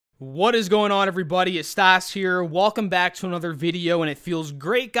What is going on, everybody? It's Stas here. Welcome back to another video, and it feels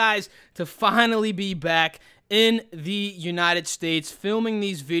great, guys, to finally be back in the United States filming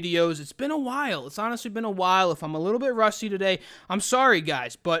these videos. It's been a while. It's honestly been a while. If I'm a little bit rusty today, I'm sorry,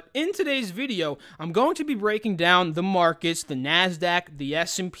 guys. But in today's video, I'm going to be breaking down the markets, the NASDAQ, the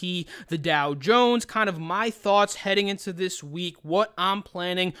S&P, the Dow Jones, kind of my thoughts heading into this week, what I'm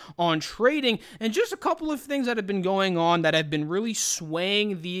planning on trading, and just a couple of things that have been going on that have been really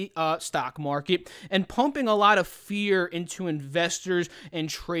swaying the stock market and pumping a lot of fear into investors and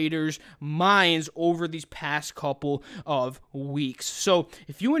traders' minds over these past couple of weeks. So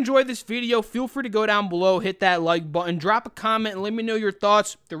if you enjoyed this video, feel free to go down below, hit that like button, drop a comment, and let me know your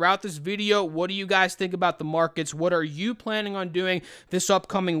thoughts throughout this video. What do you guys think about the markets? What are you planning on doing this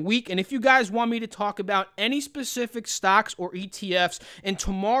upcoming week? And if you guys want me to talk about any specific stocks or ETFs in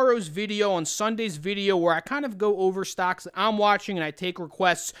tomorrow's video, on Sunday's video, where I kind of go over stocks that I'm watching and I take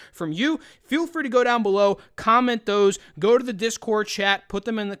requests from you, feel free to go down below, comment those, go to the Discord chat, put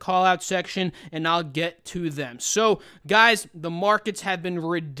them in the call out section, and I'll get to them. So, guys, the markets have been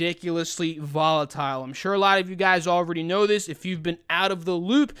ridiculously volatile. I'm sure a lot of you guys already know this. If you've been out of the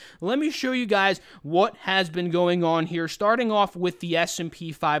loop, let me show you guys what has been going on here, starting off with the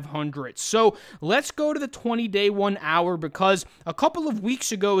S&P 500. So, let's go to the 20-day 1 hour, because a couple of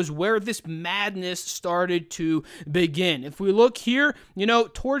weeks ago is where this madness started to begin. If we look here, you know,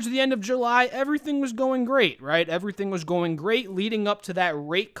 towards the end of July, everything was going great, right? Everything was going great leading up to that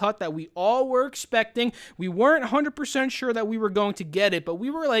rate cut that we all were expecting. We weren't 100% sure that we were going to get it, but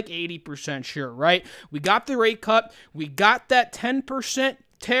we were like 80% sure, right? We got the rate cut. We got that 10%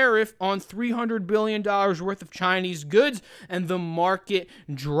 tariff on $300 billion worth of Chinese goods, and the market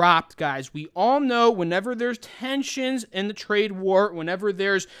dropped, guys. We all know whenever there's tensions in the trade war, whenever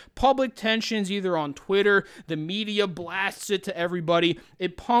there's public tensions either on Twitter, the media blasts it to everybody,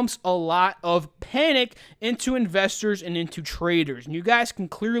 it pumps a lot of panic into investors and into traders. And you guys can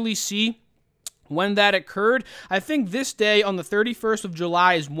clearly see when that occurred. I think this day on the 31st of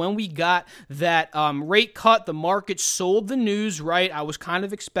July is when we got that rate cut. The market sold the news, right? I was kind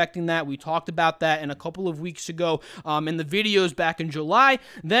of expecting that. We talked about that in a couple of weeks ago in the videos back in July.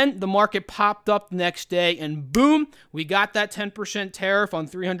 Then the market popped up the next day, and boom, we got that 10% tariff on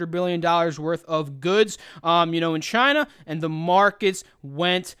 $300 billion worth of goods, in China, and the markets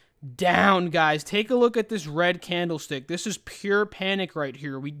went down, guys. Take a look at this red candlestick. This is pure panic right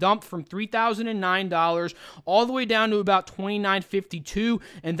here. We dumped from $3,009 all the way down to about $2,952,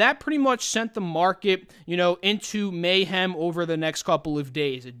 and that pretty much sent the market, into mayhem over the next couple of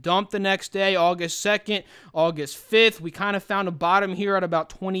days. It dumped the next day, August 2nd, August 5th. We kind of found a bottom here at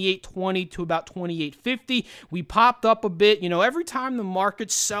about $2,820 to about $2,850. We popped up a bit. Every time the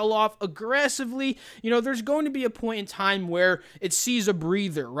markets sell off aggressively, there's going to be a point in time where it sees a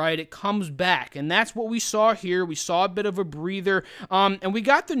breather, right? It comes back, and that's what we saw here. We saw a bit of a breather, and we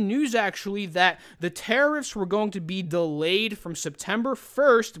got the news actually that the tariffs were going to be delayed from September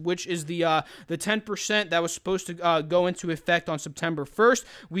 1st, which is the 10% that was supposed to go into effect on September 1st.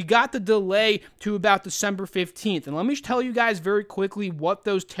 We got the delay to about December 15th, and let me tell you guys very quickly what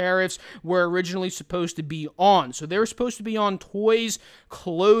those tariffs were originally supposed to be on. So they were supposed to be on toys,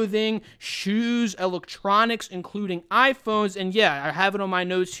 clothing, shoes, electronics, including iPhones, and yeah, I have it on my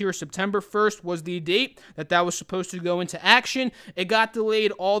notes here. September 1st was the date that was supposed to go into action. It got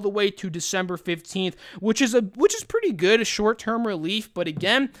delayed all the way to December 15th, which is pretty good, a short-term relief, but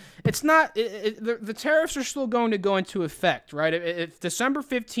again, it's not, the tariffs are still going to go into effect, right? If December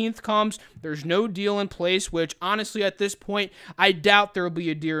 15th comes, there's no deal in place, which honestly at this point, I doubt there will be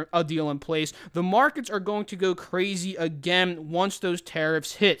a deal in place. The markets are going to go crazy again once those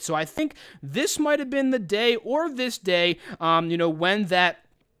tariffs hit. So I think this might have been the day, or this day, when that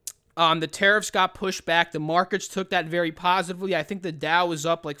the tariffs got pushed back. The markets took that very positively. I think the Dow was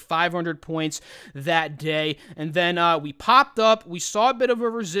up like 500 points that day. And then we popped up. We saw a bit of a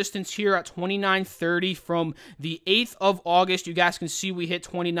resistance here at 29.30 from the 8th of August. You guys can see we hit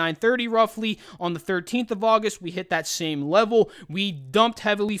 29.30 roughly. On the 13th of August, we hit that same level. We dumped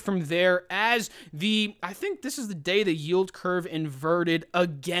heavily from there as I think this is the day the yield curve inverted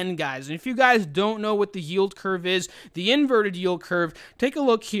again, guys. And if you guys don't know what the yield curve is, the inverted yield curve, take a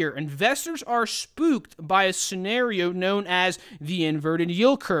look here. Investors are spooked by a scenario known as the inverted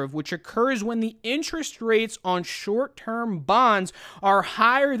yield curve, which occurs when the interest rates on short-term bonds are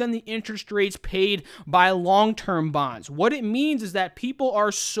higher than the interest rates paid by long-term bonds. What it means is that people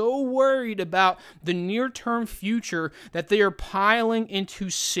are so worried about the near-term future that they are piling into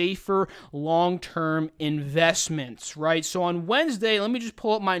safer long-term investments, right? So on Wednesday, let me just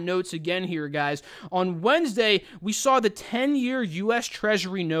pull up my notes again here, guys. On Wednesday, we saw the 10-year U.S.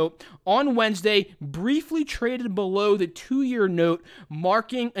 Treasury note note on Wednesday, briefly traded below the 2-year note,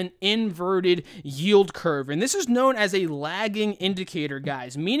 marking an inverted yield curve. And this is known as a lagging indicator,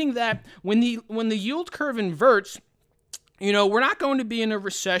 guys, meaning that when the yield curve inverts, we're not going to be in a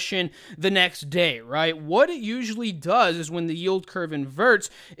recession the next day, right? What it usually does is when the yield curve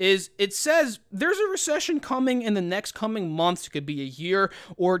inverts is it says there's a recession coming in the next coming months. It could be a year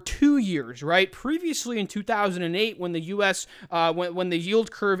or 2 years, right? Previously in 2008, when the U.S., when the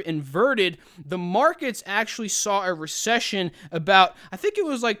yield curve inverted, the markets actually saw a recession about, I think it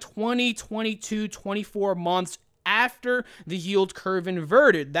was like 20, 22, 24 months after the yield curve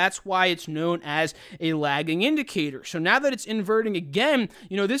inverted. That's why it's known as a lagging indicator. So now that it's inverting again,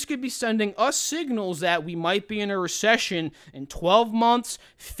 this could be sending us signals that we might be in a recession in 12 months,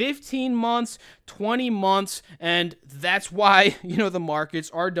 15 months, 20 months, and that's why, the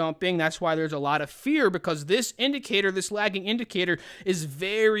markets are dumping. That's why there's a lot of fear, because this indicator, this lagging indicator, is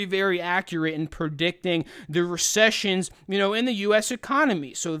very, very accurate in predicting the recessions, in the U.S.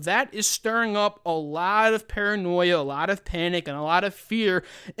 economy. So that is stirring up a lot of paranoia, a lot of panic, and a lot of fear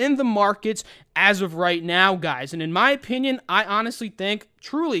in the markets as of right now, guys. And in my opinion, I honestly think,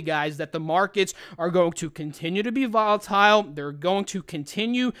 truly, guys, that the markets are going to continue to be volatile. They're going to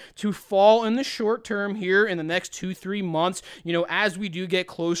continue to fall in the short term here in the next 2-3 months, as we do get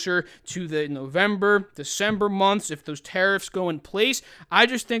closer to the November, December months. If those tariffs go in place, I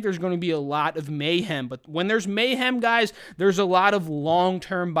just think there's going to be a lot of mayhem. But when there's mayhem, guys, there's a lot of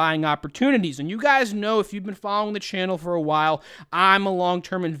long-term buying opportunities. And you guys know, if you've been following the channel for a while, I'm a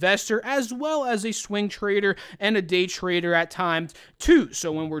long-term investor as well as a swing trader and a day trader at times too.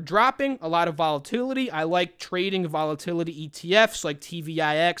 So when we're dropping a lot of volatility, I like trading volatility ETFs like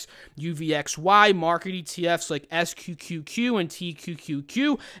TVIX, UVXY, market ETFs like SQQQ and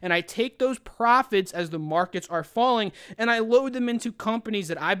TQQQ, and I take those profits as the markets are falling, and I load them into companies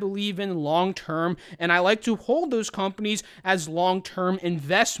that I believe in long-term, and I like to hold those companies as long-term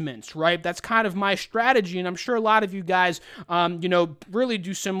investments, right? That's kind of my strategy, and I'm sure a lot of you guys, really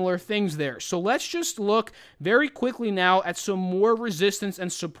do similar things there. So let's just look very quickly now at some more resistance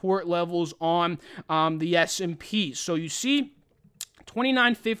and support levels on the S&P. So you see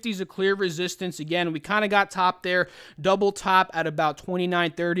 2950 is a clear resistance. Again, we kind of got top there, double top at about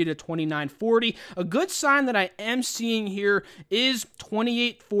 2930 to 2940. A good sign that I am seeing here is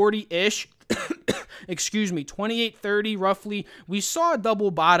 2840-ish. Excuse me, 2830 roughly. We saw a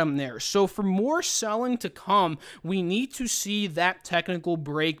double bottom there. So for more selling to come, we need to see that technical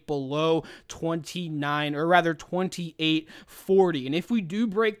break below 2840. And if we do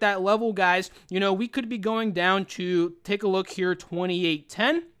break that level, guys, we could be going down to, take a look here,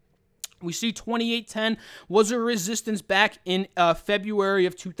 2810. We see 2810 was a resistance back in February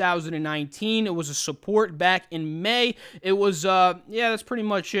of 2019. It was a support back in May. It was, that's pretty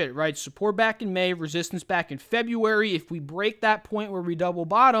much it, right? Support back in May, resistance back in February. If we break that point where we double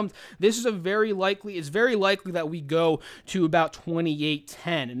bottomed, this is it's very likely that we go to about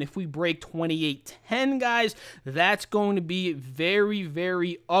 2810. And if we break 2810, guys, that's going to be very,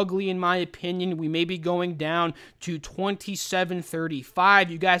 very ugly in my opinion. We may be going down to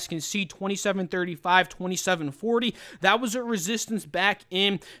 2735. You guys can see 2735, 2740. That was a resistance back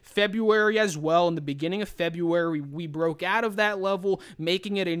in February as well. In the beginning of February, we broke out of that level,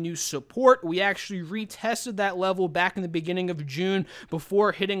 making it a new support. We actually retested that level back in the beginning of June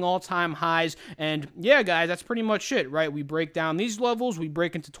before hitting all-time highs. And yeah, guys, that's pretty much it, right? We break down these levels, we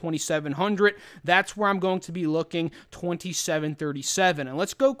break into 2700. That's where I'm going to be looking, 2737. And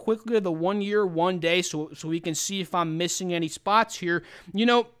let's go quickly to the 1 year, 1 day, so we can see if I'm missing any spots here.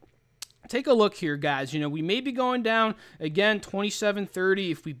 Take a look here, guys. We may be going down, again,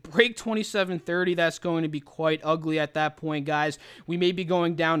 2730. If we break 2730, that's going to be quite ugly at that point, guys. We may be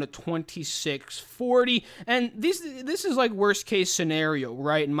going down to 2640. And this is like worst case scenario,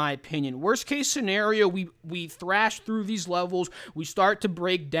 right, in my opinion. Worst case scenario, we thrash through these levels. We start to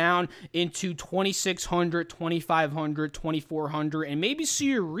break down into 2600, 2500, 2400, and maybe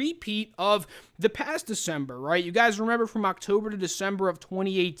see a repeat of the past December, right? You guys remember from October to December of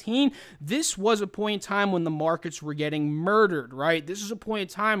 2018, this was a point in time when the markets were getting murdered, right? This is a point in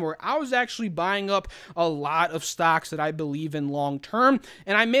time where I was actually buying up a lot of stocks that I believe in long term,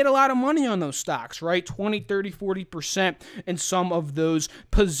 and I made a lot of money on those stocks, right? 20, 30, 40% in some of those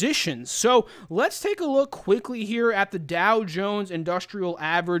positions. So let's take a look quickly here at the Dow Jones Industrial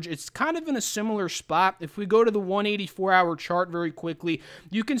Average. It's kind of in a similar spot. If we go to the 184-hour chart very quickly,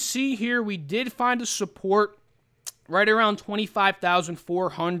 you can see here we did find a support right around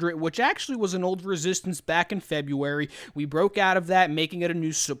 25,400, which actually was an old resistance back in February. We broke out of that, making it a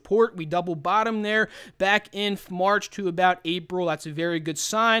new support. We double bottomed there back in March to about April. That's a very good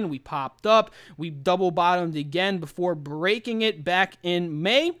sign. We popped up. We double bottomed again before breaking it back in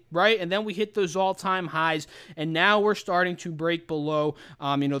May, right? And then we hit those all-time highs, and now we're starting to break below,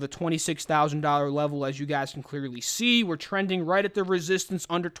 the $26,000 level, as you guys can clearly see. We're trending right at the resistance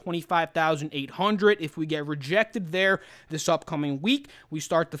under 25,800. If we get rejected there this upcoming week, we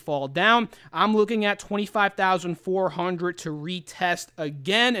start to fall down. I'm looking at 25,400 to retest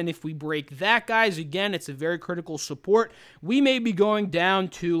again, and if we break that, guys, again, it's a very critical support. We may be going down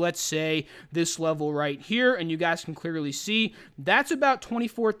to, let's say, this level right here, and you guys can clearly see that's about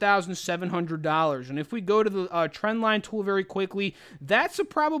 $24,700. And if we go to the trend line tool very quickly, that's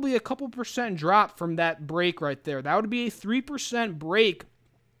probably a couple percent drop from that break right there. That would be a 3% break,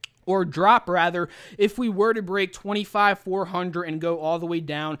 or drop rather, if we were to break 25,400 and go all the way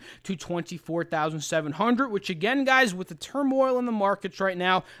down to 24,700, which again, guys, with the turmoil in the markets right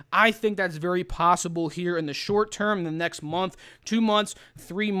now, I think that's very possible here in the short term, in the next month, 2 months,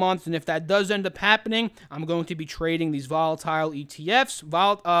 3 months. And if that does end up happening, I'm going to be trading these volatile ETFs,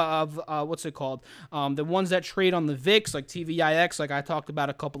 what's it called? The ones that trade on the VIX, like TVIX, like I talked about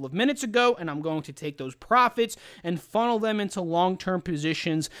a couple of minutes ago, and I'm going to take those profits and funnel them into long-term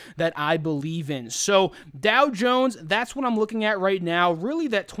positions that I believe in. So Dow Jones, that's what I'm looking at right now. Really,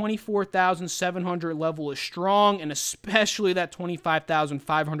 that 24,700 level is strong, and especially that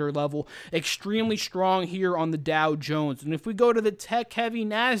 25,500 level, extremely strong here on the Dow Jones. And if we go to the tech-heavy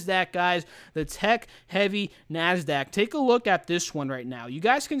NASDAQ, guys, the tech-heavy NASDAQ, take a look at this one right now. You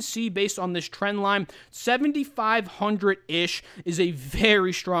guys can see, based on this trend line, 7,500-ish is a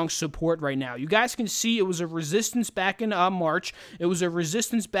very strong support right now. You guys can see it was a resistance back in March. It was a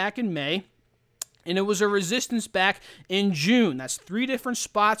resistance back in May, and it was a resistance back in June. That's 3 different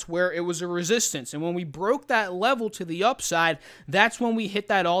spots where it was a resistance. And when we broke that level to the upside, that's when we hit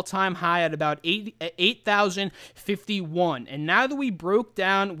that all-time high at about 8,051. And now that we broke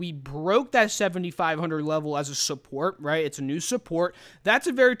that 7,500 level as a support, right? It's a new support. That's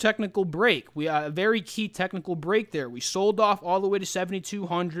a very technical break. A very key technical break there. We sold off all the way to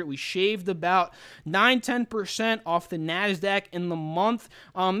 7,200. We shaved about 9-10% off the NASDAQ in the month.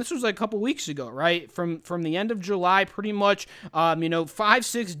 This was like a couple weeks ago, right? From the end of July, pretty much,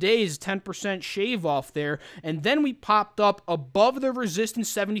 5-6 days, 10% shave off there, and then we popped up above the resistance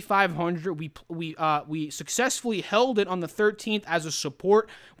 7,500. We successfully held it on the 13th as a support.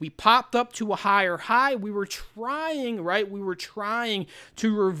 We popped up to a higher high. We were trying, right? We were trying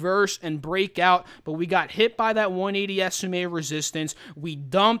to reverse and break out, but we got hit by that 180 SMA resistance. We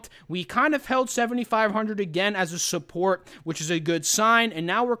dumped. We kind of held 7,500 again as a support, which is a good sign, and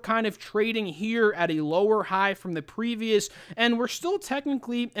now we're kind of trading here at a lower high from the previous, and we're still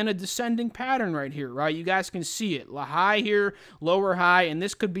technically in a descending pattern right here, right? You guys can see it. High here, lower high, and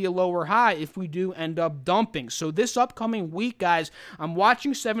this could be a lower high if we do end up dumping. So this upcoming week, guys, I'm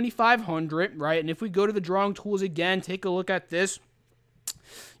watching 7,500, right? And if we go to the drawing tools again, take a look at this.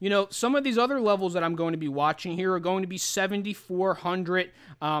 Some of these other levels that I'm going to be watching here are going to be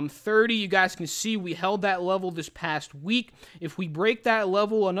 7,430. You guys can see we held that level this past week. If we break that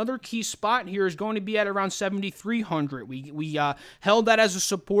level, another key spot here is going to be at around 7,300. We held that as a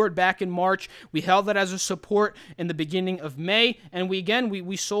support back in March. We held that as a support in the beginning of May, and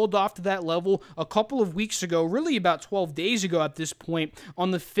we sold off to that level a couple of weeks ago, really about 12 days ago at this point,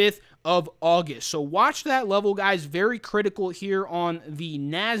 on the 5th of August. So watch that level, guys. Very critical here on the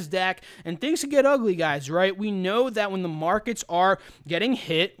NASDAQ, and things can get ugly, guys, right? We know that when the markets are getting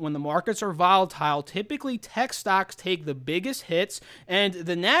hit, when the markets are volatile, typically tech stocks take the biggest hits, and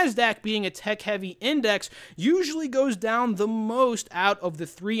the NASDAQ, being a tech-heavy index, usually goes down the most out of the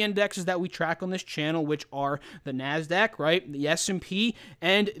 3 indexes that we track on this channel, which are the NASDAQ, right, the S&P,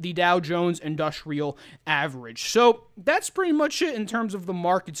 and the Dow Jones Industrial Average. So that's pretty much it in terms of the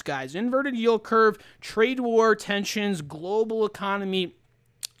markets, guys. Inverted yield curve, trade war tensions, global economy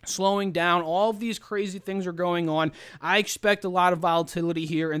slowing down, all of these crazy things are going on. I expect a lot of volatility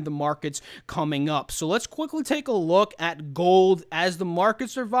here in the markets coming up. So let's quickly take a look at gold. As the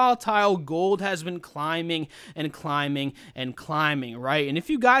markets are volatile, gold has been climbing and climbing and climbing, right? And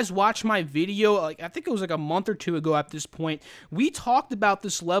if you guys watch my video, I think it was like a month or 2 ago at this point, we talked about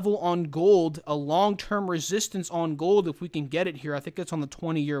this level on gold, a long-term resistance on gold, if we can get it here. I think it's on the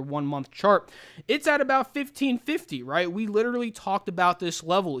 20-year 1-month chart. It's at about 1550, right? We literally talked about this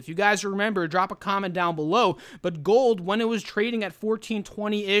level level. If you guys remember, drop a comment down below. But gold, when it was trading at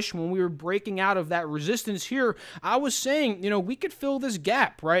 1420-ish, when we were breaking out of that resistance here, I was saying, we could fill this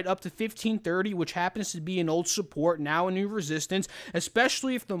gap, right, up to 1530, which happens to be an old support, now a new resistance,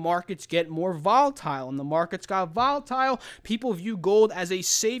 especially if the markets get more volatile. And the markets got volatile, people view gold as a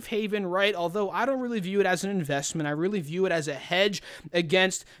safe haven, right? Although I don't really view it as an investment. I really view it as a hedge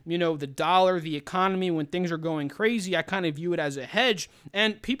against, the dollar, the economy. When things are going crazy, I kind of view it as a hedge.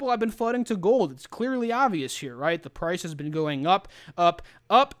 And people have been flooding to gold. It's clearly obvious here, right? The price has been going up, up,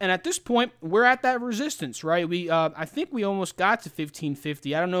 up, and at this point, we're at that resistance, right? I think we almost got to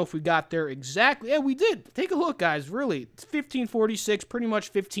 1550. I don't know if we got there exactly. Yeah, we did. Take a look, guys. Really, it's 1546, pretty much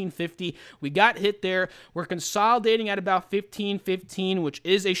 1550. We got hit there. We're consolidating at about 1515, which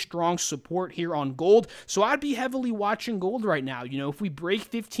is a strong support here on gold. So I'd be heavily watching gold right now. If we break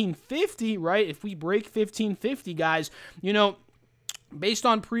 1550, right? If we break 1550, guys, based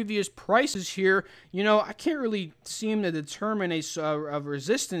on previous prices here, I can't really seem to determine a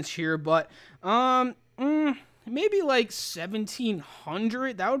resistance here, but maybe like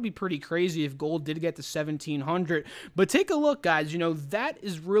 1700. That would be pretty crazy if gold did get to 1700. But take a look, guys. That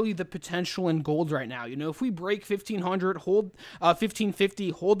is really the potential in gold right now. If we break 1500, hold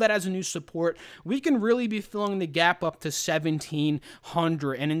 1550, hold that as a new support, we can really be filling the gap up to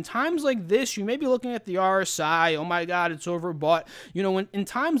 1700. And in times like this, you may be looking at the RSI. Oh my God, it's overbought. In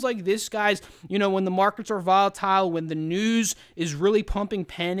times like this, guys, when the markets are volatile, when the news is really pumping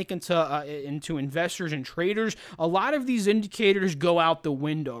panic into investors and traders, a lot of these indicators go out the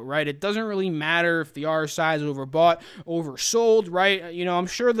window, right? It doesn't really matter if the RSI is overbought, oversold, right? I'm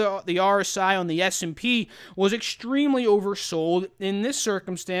sure the RSI on the S&P was extremely oversold in this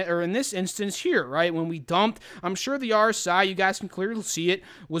circumstance, or in this instance here, right? When we dumped, I'm sure the RSI, you guys can clearly see it,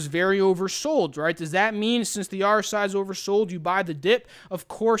 was very oversold, right? Does that mean since the RSI is oversold, you buy the dip? Of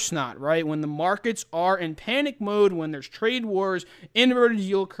course not, right? When the markets are in panic mode, when there's trade wars, inverted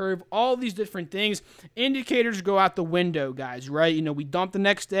yield curve, all these different things, indicators go out the window, guys, right? We dumped the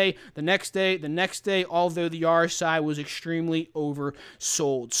next day, the next day, the next day, although the RSI was extremely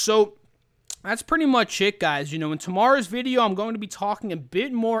oversold. So that's pretty much it, guys. In tomorrow's video, I'm going to be talking a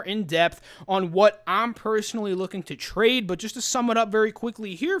bit more in depth on what I'm personally looking to trade. But just to sum it up very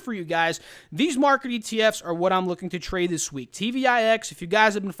quickly here for you guys, these market ETFs are what I'm looking to trade this week. TVIX, if you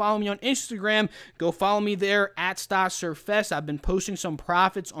guys have been following me on Instagram, go follow me there at StockSurfFest. I've been posting some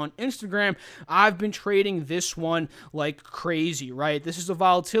profits on Instagram. I've been trading this one like crazy, right? This is a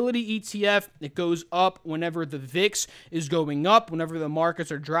volatility ETF. It goes up whenever the VIX is going up, whenever the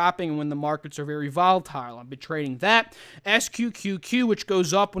markets are dropping, and when the markets are very volatile. I've been trading that. SQQQ, which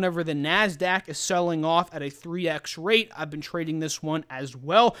goes up whenever the NASDAQ is selling off at a 3x rate. I've been trading this one as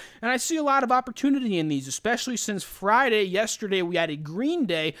well. And I see a lot of opportunity in these, especially since Friday, yesterday, we had a green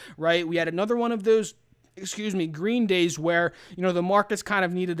day, right? We had another one of those green days where, the markets kind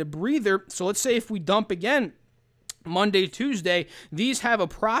of needed a breather. So let's say if we dump again, Monday, Tuesday, these have a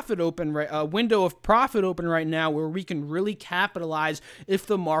profit open, a window of profit open right now where we can really capitalize if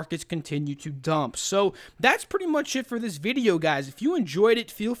the markets continue to dump. So that's pretty much it for this video, guys. If you enjoyed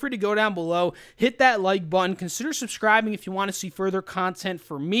it, feel free to go down below, hit that like button, consider subscribing if you want to see further content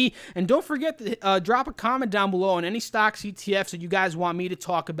from me, and don't forget to drop a comment down below on any stocks, ETFs that you guys want me to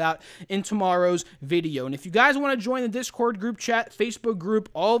talk about in tomorrow's video. And if you guys want to join the Discord group chat, Facebook group,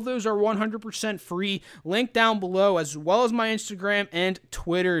 all of those are 100% free. Link down below, as well as my Instagram and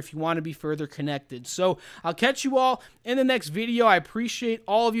Twitter if you want to be further connected. So I'll catch you all in the next video. I appreciate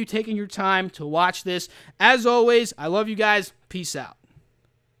all of you taking your time to watch this. As always, I love you guys. Peace out.